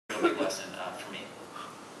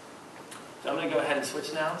So I'm going to go ahead and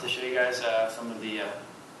switch now to show you guys some of the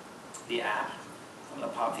app. I'm going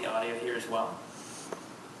to pop the audio here as well.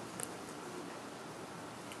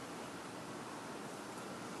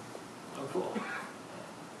 Oh, cool.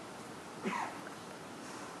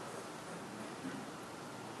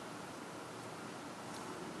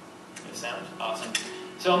 Good sound? Awesome.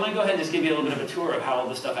 So I'm going to go ahead and just give you a little bit of a tour of how all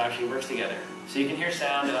this stuff actually works together. So you can hear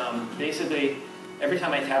sound. Basically, every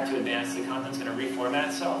time I tap to advance, the content's going to reformat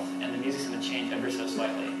itself, and the music's going to change ever so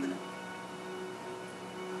slightly.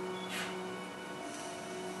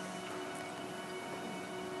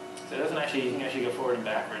 So it doesn't actually, you can actually go forward and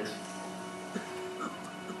backwards.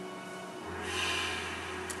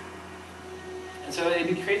 And so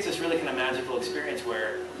it creates this really kind of magical experience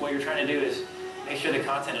where what you're trying to do is make sure the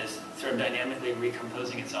content is sort of dynamically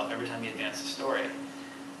recomposing itself every time you advance the story.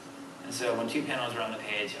 And so when two panels are on the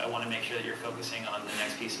page, I want to make sure that you're focusing on the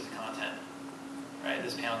next piece of the content. Right?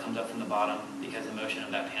 This panel comes up from the bottom because the motion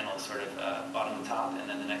of that panel is sort of bottom to top, and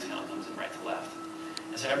then the next panel comes in right to left.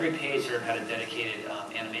 And so every page sort of had a dedicated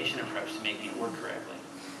animation approach to making it work correctly.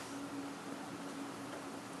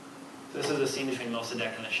 So this is a scene between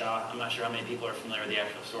Mossadegh and the Shah. I'm not sure how many people are familiar with the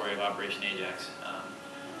actual story of Operation Ajax,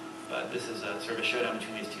 but this is a sort of a showdown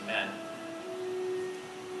between these two men.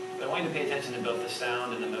 But I want you to pay attention to both the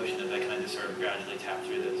sound and the motion as I kind of just sort of gradually tap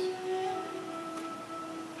through this.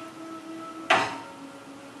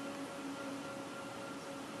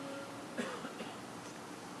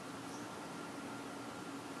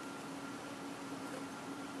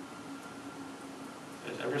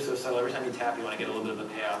 It's ever so subtle. Every time you tap, you want to get a little bit of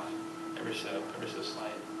a payoff. Ever so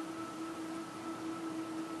slight.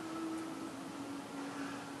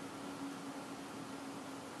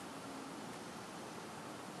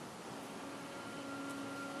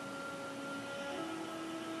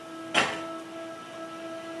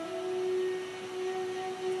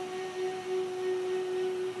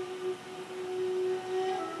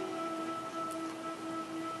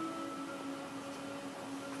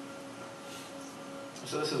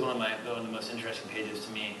 So this is one of the most interesting pages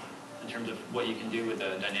to me in terms of what you can do with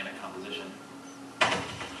a dynamic composition. So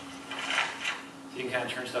you can kind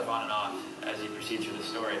of turn stuff on and off as you proceed through the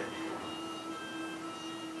story.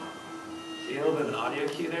 So you get a little bit of an audio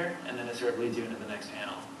cue there, and then it sort of leads you into the next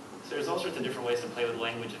panel. So there's all sorts of different ways to play with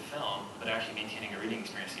language of film, but actually maintaining a reading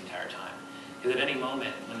experience the entire time. Because at any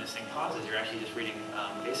moment when this thing pauses, you're actually just reading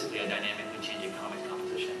basically a dynamically changing comics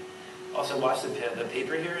composition. Also watch the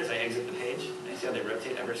paper here as I exit the page. You see how they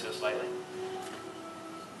rotate ever so slightly?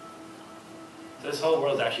 So this whole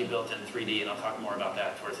world is actually built in 3D, and I'll talk more about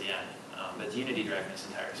that towards the end. But it's Unity driving this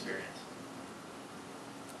entire experience.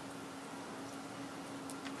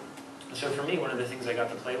 And so for me, one of the things I got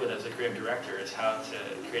to play with as a creative director is how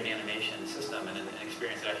to create an animation system and an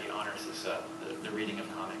experience that actually honors this, the reading of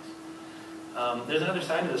comics. There's another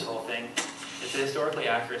side to this whole thing. It's a historically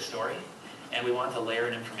accurate story. And we wanted to layer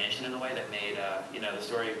in information in a way that made the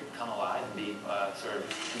story come alive and be sort of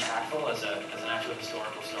impactful as an actual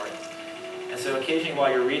historical story. And so occasionally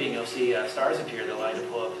while you're reading, you'll see stars appear that allow you to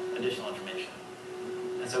pull up additional information.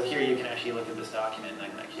 And so here you can actually look at this document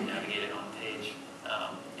and actually navigate it on the page.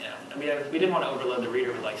 And we didn't want to overload the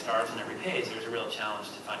reader with stars on every page. There's a real challenge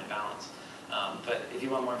to find a balance. But if you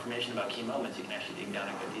want more information about key moments, you can actually dig down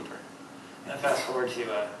and go deeper. And then fast forward to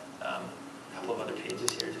a couple of other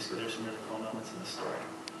pages here, just because there's some really cool moments in the story.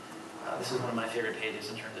 This is one of my favorite pages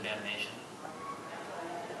in terms of animation.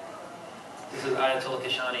 This is Ayatollah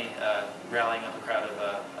Kashani rallying up a crowd of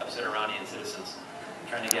upset Iranian citizens,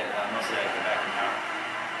 trying to get Mossadegh to get back in power.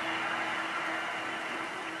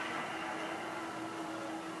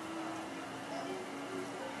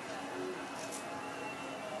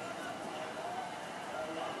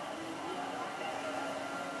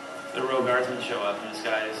 The royal guardsmen show up, and this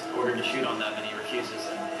guy is ordered to shoot on them, and he refuses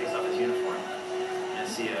and takes off his uniform. And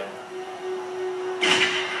see a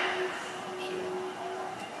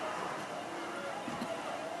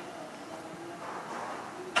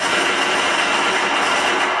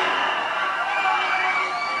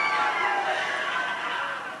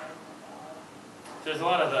there's a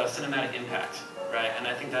lot of cinematic impact, right? And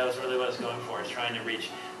I think that was really what I was going for, is trying to reach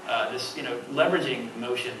this, leveraging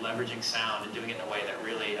motion, leveraging sound, and doing it in a way that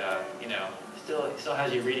really, still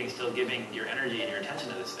has you reading, still giving your energy and your attention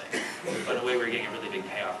to this thing, but in a way where you're getting a really big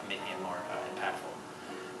payoff and making it more impactful.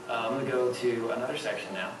 I'm going to go to another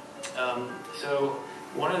section now. So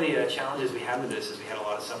one of the challenges we had with this is we had a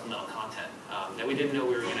lot of supplemental content that we didn't know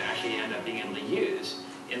we were going to actually end up being able to use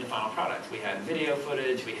in the final product. We had video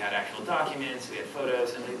footage, we had actual documents, we had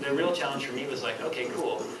photos, and the real challenge for me was okay,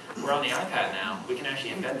 cool, we're on the iPad now, we can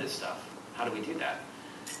actually embed this stuff. How do we do that?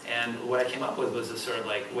 And what I came up with was this sort of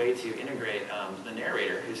like way to integrate the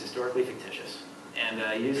narrator, who's historically fictitious,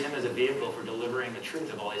 and use him as a vehicle for delivering the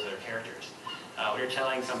truth of all these other characters. When you're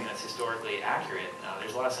telling something that's historically accurate,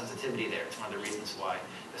 there's a lot of sensitivity there. It's one of the reasons why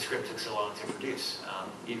the script took so long to produce.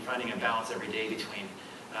 You're finding a balance every day between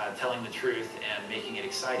telling the truth and making it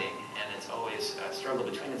exciting, and it's always a struggle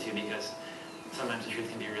between the two because sometimes the truth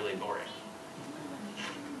can be really boring.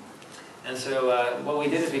 And so what we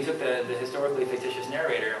did is we took the historically fictitious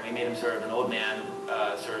narrator and we made him sort of an old man,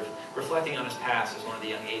 sort of reflecting on his past as one of the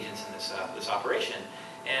young agents in this operation.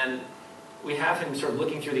 And we have him sort of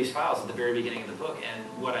looking through these files at the very beginning of the book.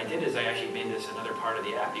 And what I did is I actually made this another part of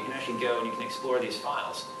the app. You can actually go and you can explore these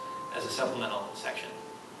files as a supplemental section.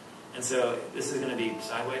 And so this is going to be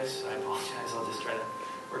sideways. I apologize. I'll just try to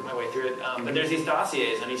work my way through it. But there's these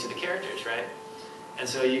dossiers on each of the characters, right? And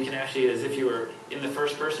so you can actually, as if you were in the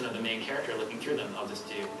first person of the main character looking through them, I'll just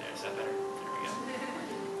do, is that better? There we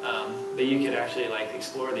go. But you could actually like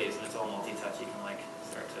explore these, and it's all multi-touch. You can like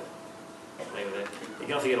start to play with it. You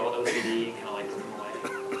can also get all OCD, kind of like put them away.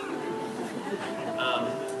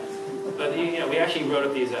 But you know, we actually wrote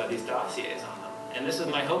up these dossiers on them. And this is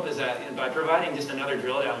my hope is that by providing just another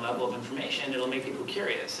drill down level of information, it'll make people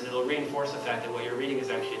curious, and it'll reinforce the fact that what you're reading is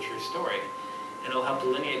actually a true story. And it'll help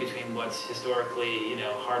delineate between what's historically, you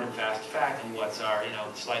know, hard and fast fact and what's our, you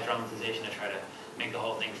know, slight dramatization to try to make the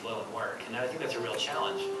whole thing flow and work. And I think that's a real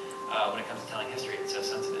challenge when it comes to telling history. It's so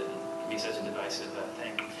sensitive and can be such a divisive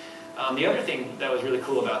thing. The other thing that was really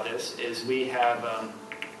cool about this is we have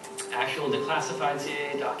actual declassified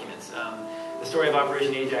CIA documents. The story of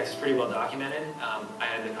Operation Ajax is pretty well documented. I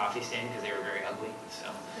had the coffee stain because they were very ugly. So,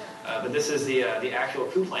 but this is the actual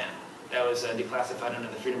coup plan that was declassified under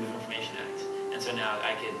the Freedom of Information Act. And so now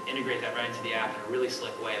I can integrate that right into the app in a really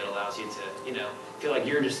slick way that allows you to, you know, feel like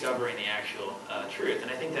you're discovering the actual truth. And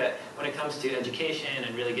I think that when it comes to education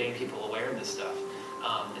and really getting people aware of this stuff,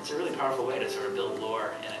 it's a really powerful way to sort of build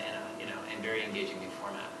lore in a you know, in very engaging new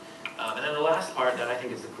format. And then the last part that I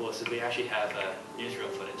think is the coolest is we actually have newsreel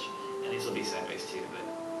footage, and these will be sideways too. But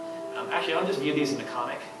actually, I'll just view these in the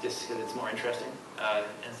comic just because it's more interesting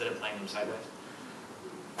instead of playing them sideways.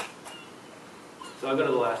 So I'll go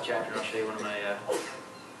to the last chapter and I'll show you one of my,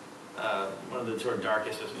 one of the sort of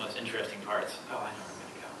darkest, most interesting parts. Oh, I know where I'm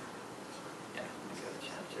going to go. Yeah, let's go to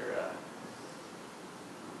chapter,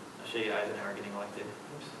 I'll show you Eisenhower getting elected.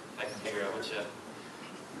 Oops, if I can figure out which,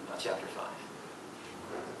 chapter 5.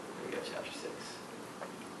 Here we go, chapter 6.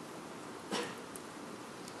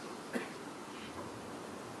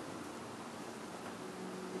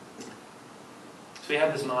 So we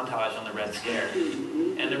have this montage on the Red Scare.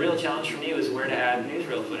 And the real challenge for me was where to add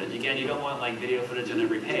newsreel footage. Again, you don't want like video footage on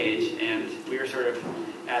every page, and we were sort of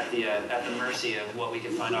at the mercy of what we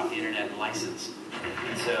could find off the internet and license.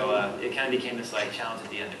 And so it kind of became this like challenge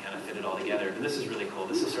at the end to kind of fit it all together. But this is really cool.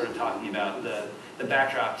 This is sort of talking about the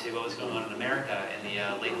backdrop to what was going on in America in the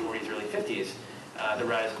late 40s, early 50s, the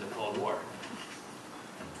rise of the Cold War.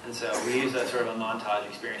 And so we use that sort of a montage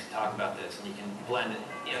experience to talk about this, and you can blend,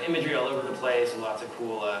 you know, imagery all over the place and lots of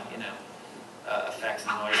cool, you know, effects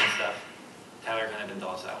and noise and stuff. Tyler kind of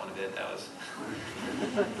indulged that one a bit. That was,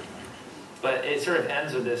 but it sort of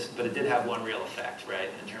ends with this. But it did have one real effect, right,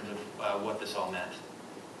 in terms of what this all meant.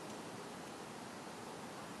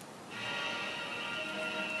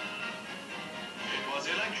 It was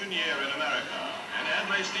election year in America, and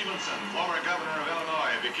Adlai Stevenson, former governor of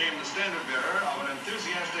Illinois, became the standard bearer of an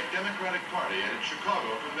enthusiastic Democratic Party at its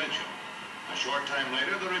Chicago convention. A short time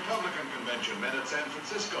later, the Republican convention met at San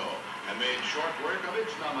Francisco and made short work of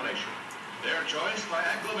its nomination. Their choice by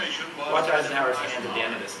acclamation was... Watch Eisenhower's hand at the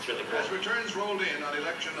end of this. It's really cool. As returns rolled in on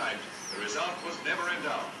election night, the result was never in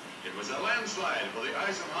doubt. It was a landslide for the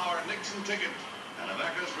Eisenhower-Nixon ticket, and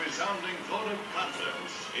America's resounding vote of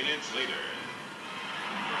confidence in its leader.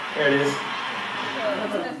 There it is.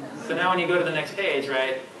 So now when you go to the next page,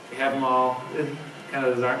 right, we have them all, kind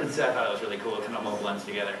of, I thought it was really cool. It kind of all blends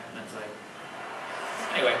together. And it's like,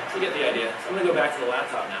 anyway, so you get the idea. So I'm going to go back to the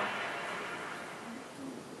laptop now.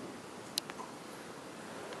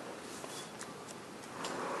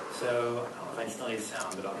 So, I don't know if I still need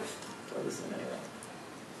sound, but I'll just throw this in anyway.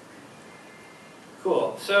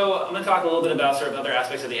 Cool. So I'm going to talk a little bit about sort of other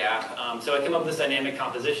aspects of the app. So I came up with this dynamic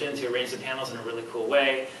composition to arrange the panels in a really cool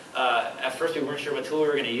way. At first we weren't sure what tool we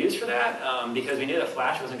were going to use for that because we knew that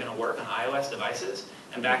Flash wasn't going to work on iOS devices.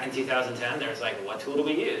 And back in 2010, there was like, what tool do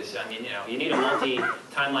we use? I mean, you know, you need a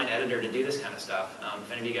multi-timeline editor to do this kind of stuff.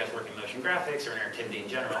 If any of you guys work in motion graphics or interactivity in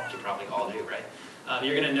general, which you probably all do, right?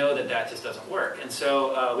 You're going to know that that just doesn't work. And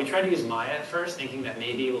so we tried to use Maya at first, thinking that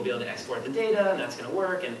maybe we'll be able to export the data and that's going to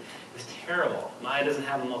work. And was terrible. Maya doesn't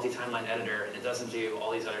have a multi-timeline editor, and it doesn't do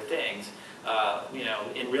all these other things,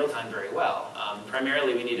 in real time very well.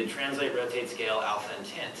 Primarily, we needed translate, rotate, scale, alpha, and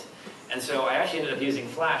tint. And so I actually ended up using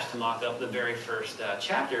Flash to mock up the very first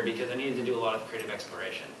chapter because I needed to do a lot of creative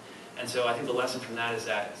exploration. And so I think the lesson from that is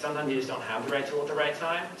that sometimes you just don't have the right tool at the right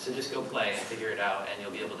time, so just go play and figure it out, and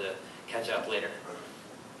you'll be able to catch up later.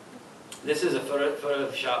 This is a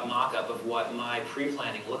Photoshop mock-up of what my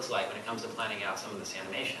pre-planning looks like when it comes to planning out some of this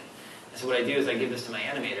animation. And so what I do is I give this to my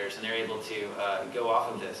animators, and they're able to go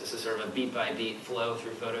off of this. This is sort of a beat-by-beat flow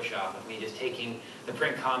through Photoshop of me just taking the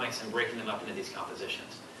print comics and breaking them up into these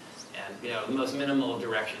compositions. And the most minimal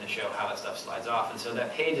direction to show how that stuff slides off. And so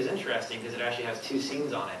that page is interesting because it actually has 2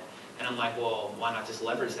 scenes on it. And I'm like, well, why not just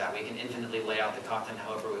leverage that? We can infinitely lay out the content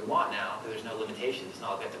however we want now, because there's no limitations. It's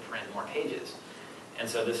not like we have to print more pages. And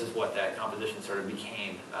so this is what that composition sort of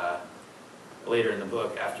became later in the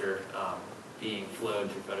book after being flowed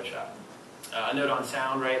through Photoshop. A note on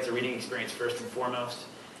sound, right? It's a reading experience first and foremost.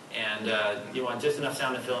 And you want just enough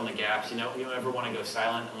sound to fill in the gaps. You don't ever want to go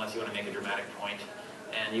silent unless you want to make a dramatic point.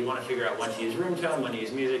 And you want to figure out when to use room tone, when to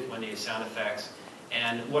use music, when to use sound effects.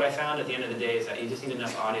 And what I found at the end of the day is that you just need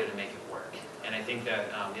enough audio to make it work. And I think that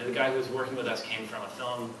the guy who was working with us came from a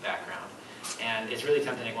film background. And it's really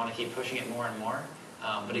tempting to want to keep pushing it more and more.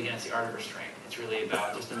 But again, it's the art of restraint. It's really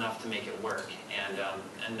about just enough to make it work.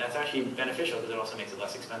 And that's actually beneficial because it also makes it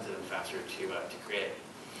less expensive and faster to create.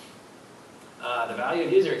 The value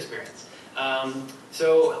of user experience.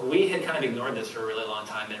 So we had kind of ignored this for a really long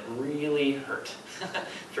time, and it really hurt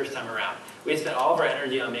first time around. We had spent all of our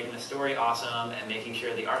energy on making the story awesome and making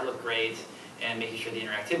sure the art looked great and making sure the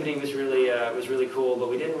interactivity was really cool, but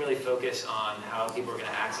we didn't really focus on how people were going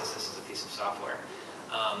to access this as a piece of software.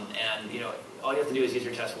 All you have to do is use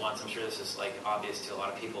your test once. I'm sure this is obvious to a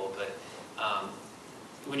lot of people, but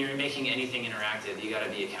when you're making anything interactive, you got to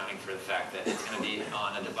be accounting for the fact that it's going to be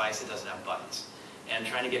on a device that doesn't have buttons. And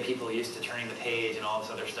trying to get people used to turning the page and all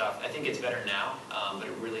this other stuff, I think it's better now, but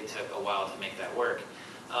it really took a while to make that work.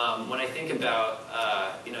 When I think about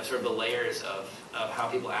sort of the layers of how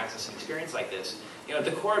people access an experience like this, at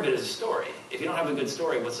the core of it is a story. If you don't have a good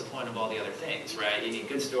story, what's the point of all the other things, right? You need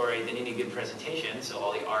good story, then you need good presentation, so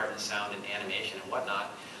all the art and sound and animation and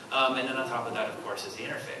whatnot. And then on top of that, of course, is the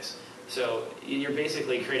interface. So you're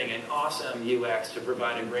basically creating an awesome UX to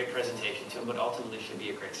provide a great presentation to what ultimately should be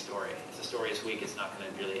a great story. If the story is weak, it's not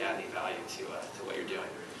going to really add any value to what you're doing.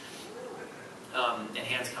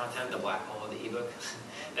 Enhanced content, the black hole of the ebook.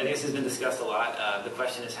 I think this has been discussed a lot. The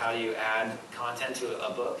question is, how do you add content to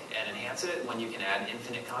a book and enhance it when you can add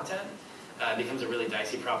infinite content? It becomes a really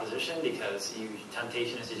dicey proposition because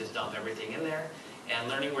temptation is to just dump everything in there. And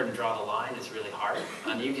learning where to draw the line is really hard.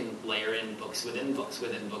 You can layer in books within books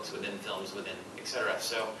within books within films within, etc.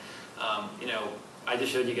 So, I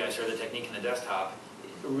just showed you guys sort of the technique in the desktop.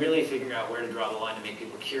 Really figuring out where to draw the line to make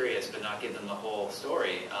people curious but not give them the whole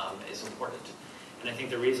story is important. And I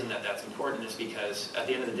think the reason that that's important is because at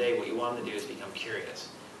the end of the day, what you want them to do is become curious.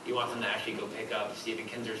 You want them to actually go pick up Stephen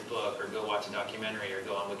Kinzer's book or go watch a documentary or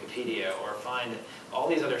go on Wikipedia or find all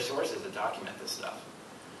these other sources that document this stuff.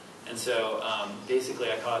 And so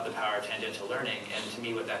basically I call it the power of tangential learning, and to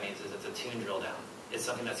me what that means is it's a tune drill down. It's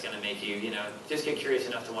something that's going to make you, just get curious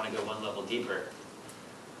enough to want to go one level deeper.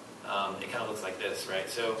 It kind of looks like this, right?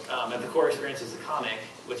 So at the core experience is the comic,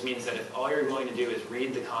 which means that if all you're going to do is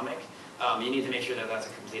read the comic, you need to make sure that that's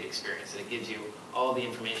a complete experience, that it gives you all the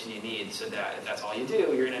information you need so that if that's all you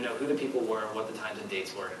do, you're going to know who the people were and what the times and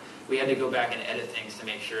dates were. We had to go back and edit things to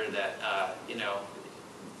make sure that,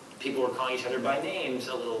 people were calling each other by names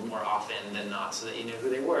a little more often than not so that you knew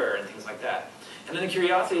who they were and things like that. And then the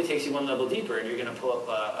curiosity takes you one level deeper, and you're going to pull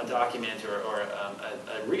up a document or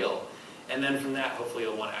a reel. And then from that, hopefully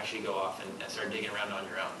you'll want to actually go off and start digging around on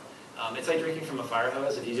your own. It's like drinking from a fire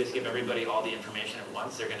hose. If you just give everybody all the information at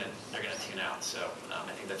once, they're gonna tune out. So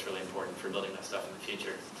I think that's really important for building that stuff in the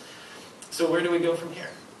future. So where do we go from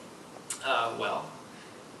here? Well,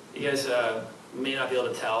 you guys may not be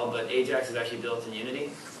able to tell, but Ajax is actually built in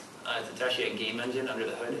Unity. It's actually a game engine under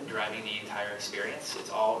the hood driving the entire experience. It's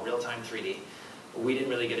all real-time 3D. We didn't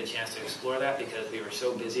really get a chance to explore that because we were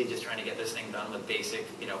so busy just trying to get this thing done with basic,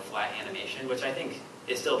 flat animation, which I think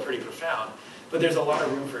is still pretty profound. But there's a lot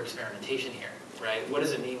of room for experimentation here, right? What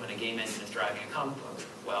does it mean when a game engine is driving a comic book?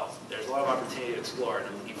 Well, there's a lot of opportunity to explore, and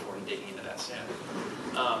I'm looking forward to digging into that soon.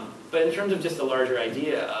 But in terms of just the larger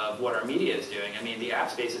idea of what our media is doing, the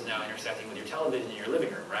app space is now intersecting with your television in your living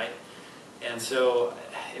room, right? And so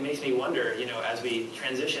it makes me wonder, as we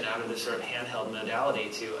transition out of this sort of handheld modality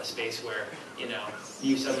to a space where,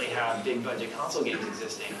 you suddenly have big budget console games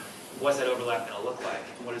existing, what's that overlap going to look like?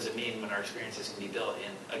 And what does it mean when our experiences can be built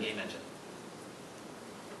in a game engine?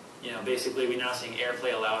 You know, basically, we're now seeing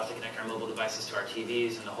AirPlay allow us to connect our mobile devices to our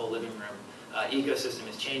TVs, and the whole living room ecosystem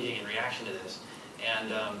is changing in reaction to this.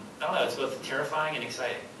 And I don't know, it's both terrifying and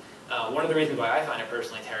exciting. One of the reasons why I find it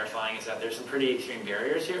personally terrifying is that there's some pretty extreme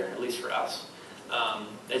barriers here, at least for us.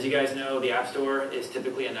 As you guys know, the App Store is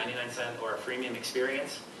typically a 99-cent or a freemium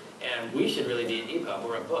experience, and we should really be an EPUB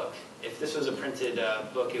or a book. If this was a printed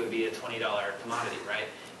book, it would be a $20 commodity, right?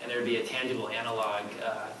 And there would be a tangible analog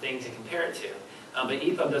thing to compare it to. But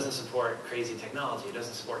EPUB doesn't support crazy technology. It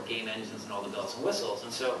doesn't support game engines and all the bells and whistles.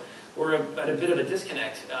 And so we're at a bit of a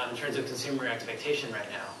disconnect in terms of consumer expectation right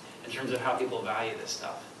now, in terms of how people value this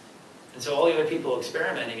stuff. And so all the other people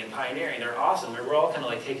experimenting and pioneering, they're awesome. We're all kind of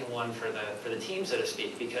like taking one for the team, so to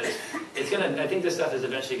speak, because it's going to, I think this stuff is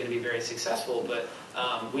eventually going to be very successful, but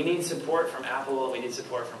we need support from Apple, we need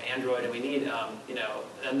support from Android, and we need you know,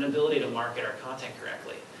 an ability to market our content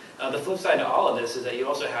correctly. The flip side to all of this is that you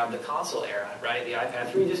also have the console era, right? The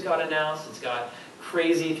iPad 3 just got announced. It's got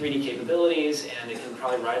crazy 3D capabilities, and it can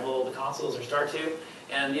probably rival the consoles or start to.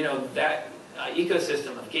 And you know, that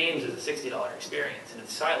ecosystem of games is a $60 experience, and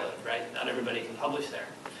it's siloed, right? Not everybody can publish there.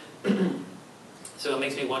 So it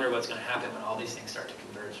makes me wonder what's going to happen when all these things start to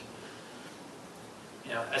converge.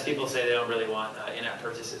 You know, as people say, they don't really want in-app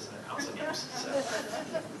purchases in their console games. So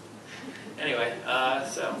anyway,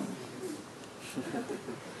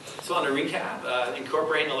 So on to recap,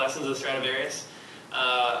 incorporating the lessons of Stradivarius.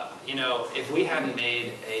 You know, if we hadn't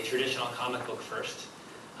made a traditional comic book first,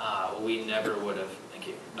 we never would have. Thank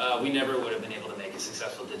you. We never would have been able to make a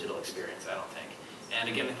successful digital experience, I don't think. And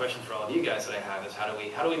again, the question for all of you guys that I have is how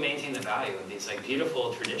do we maintain the value of these like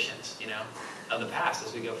beautiful traditions, you know, of the past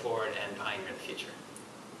as we go forward and pioneer the future.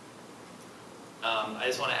 I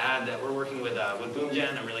just want to add that we're working with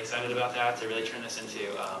BoomGen. I'm really excited about that to really turn this into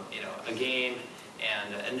you know, a game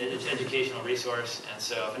and an educational resource. And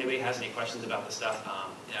so if anybody has any questions about the stuff,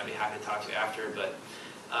 you know, I'd be happy to talk to you after. But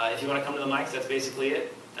if you want to come to the mics, that's basically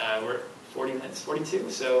it. We're 40 minutes, 42,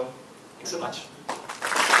 so thanks so much.